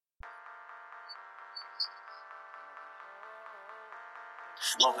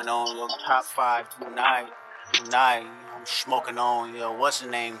Smoking on your top 5 tonight. Tonight, I'm smoking on your what's the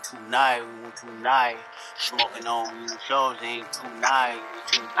name tonight. Smoking on your shows ain't tonight.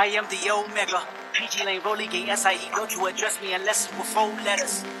 I am the Omega. PG Lane, Rolly Gang, SIE. Don't you address me unless it's with 4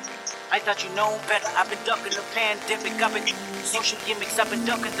 letters. I thought you known better. I've been ducking the pandemic. I've been social gimmicks. I've been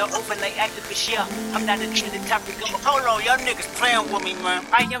ducking the overnight activist. Yeah, I'm not a trending topic. Hold on, y'all niggas playing with me, man.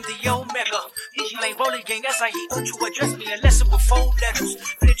 I am the Omega. PG Lane, Rolly Gang, SIE. Don't you address me unless it's with 4 letters.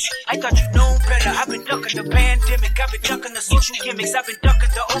 Bitch, I thought you known better. I've been ducking the pandemic. I've been ducking the social gimmicks. I've been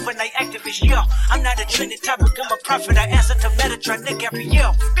ducking the overnight activist. Yeah, I'm not a trending topic. I'm a prophet. I answer to Metatron every year.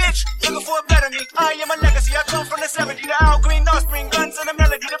 Bitch, looking for a better me. I am a legacy. I come from the 70s. The Al Green, Offspring, guns and the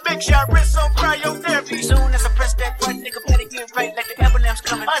melody. The big shot. Wrist on cryotherapy. Soon as I press that button, nigga better get right like the emblem's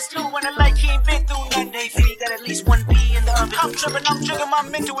coming. Us two when I like he ain't been through nothing. They free got at least 1 B in the oven. I'm tripping, I'm jigging, my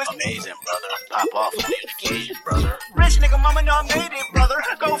mental is amazing, brother. Pop off on the education, brother. Rich nigga, mama know I made it, brother.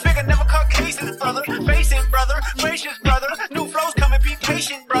 Go figure, never caught cases, brother. Face it, brother. Gracious, brother. New flows coming, be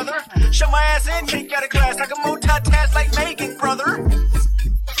patient, brother. Show my ass in, take out of class. I can multitask like Megan, brother.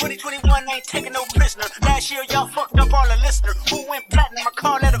 2021 ain't taking no prisoner. Last year y'all fucked up all the listener. Who went platinum? I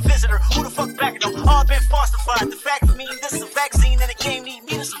call that a visitor. Who the fuck backing them? All been falsified. The facts mean this is a vaccine and the game need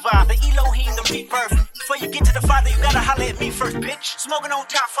me to survive. The Elohim, the rebirth. Before you get to the Father, you gotta holler at me first, bitch. Smoking on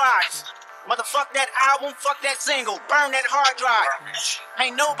top 5s. Motherfuck that album, fuck that single. Burn that hard drive.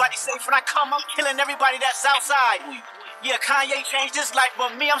 Ain't nobody safe when I come. I'm killing everybody that's outside. Yeah, Kanye changed his life,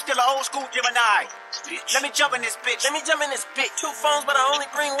 but me, I'm still an old school Gemini. Bitch. Let me jump in this bitch. 2 phones, but I only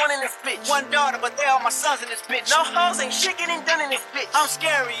bring 1 in this bitch. 1 daughter, but they all my sons in this bitch. No hoes, ain't shit getting done in this bitch. I'm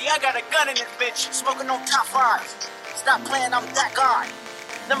scary, I got a gun in this bitch. Smoking on top 5s. Stop playing, I'm that guy.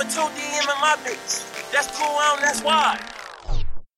 Number 2 DM in my bitch. That's cool, that's why.